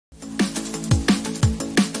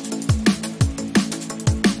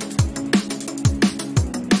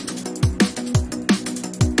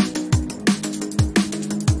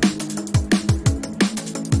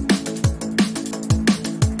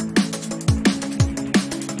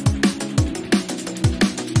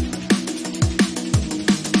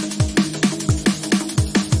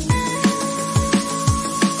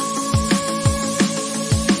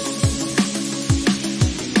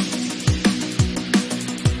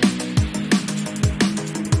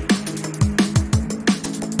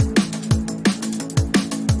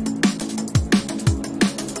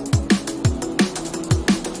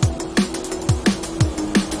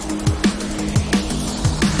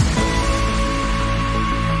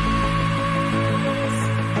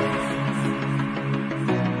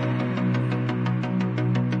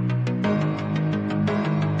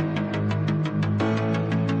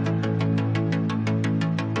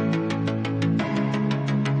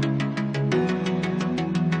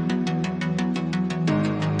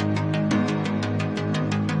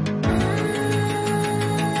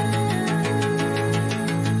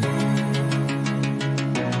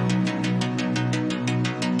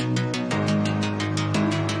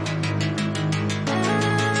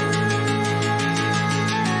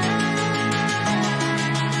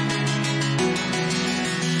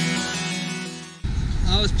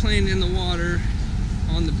playing in the water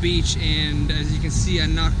on the beach, and as you can see, I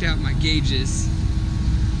knocked out my gauges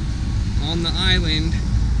on the island.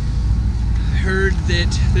 I heard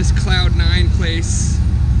that this Cloud 9 place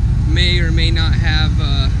may or may not have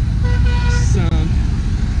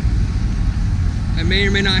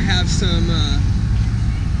some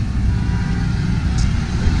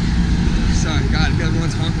sorry, God,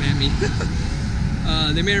 everyone's honking at me.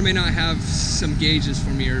 They may or may not have some gauges for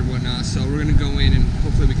me or whatnot, so we're gonna go in and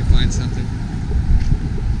hopefully we can find something.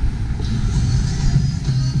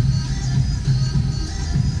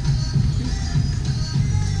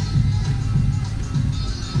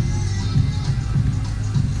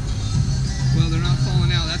 Well, they're not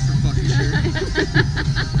falling out, that's for fucking sure.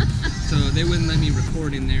 So they wouldn't let me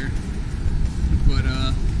record in there, but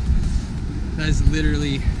that is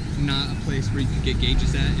literally not a place where you can get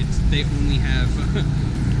gauges at. They only have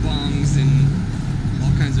bongs and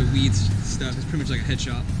all kinds of weed stuff. It's pretty much like a head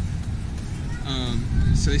shop.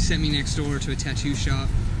 So they sent me next door to a tattoo shop.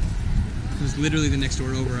 It was literally the next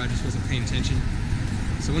door over. I just wasn't paying attention.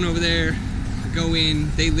 So I went over there, I go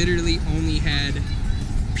in. They literally only had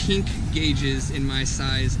pink gauges in my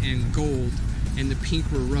size and gold, and the pink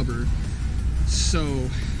were rubber. So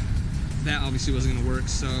that obviously wasn't gonna work,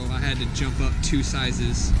 so I had to jump up 2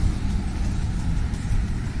 sizes,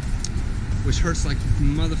 which hurts like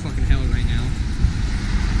motherfucking hell right now.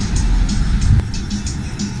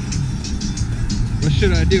 What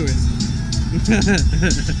should I do it?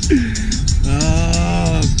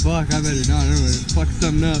 Oh fuck, I better not. I'm gonna fuck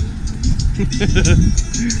something up.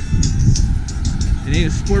 It ain't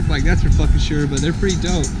a sport bike, that's for fucking sure, but they're pretty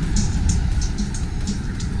dope.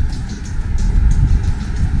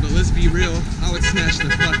 But let's be real, I would smash the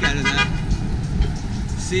fuck out of that.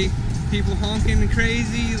 See? People honking and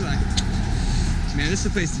crazy, like, man, this is the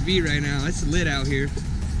place to be right now. It's lit out here.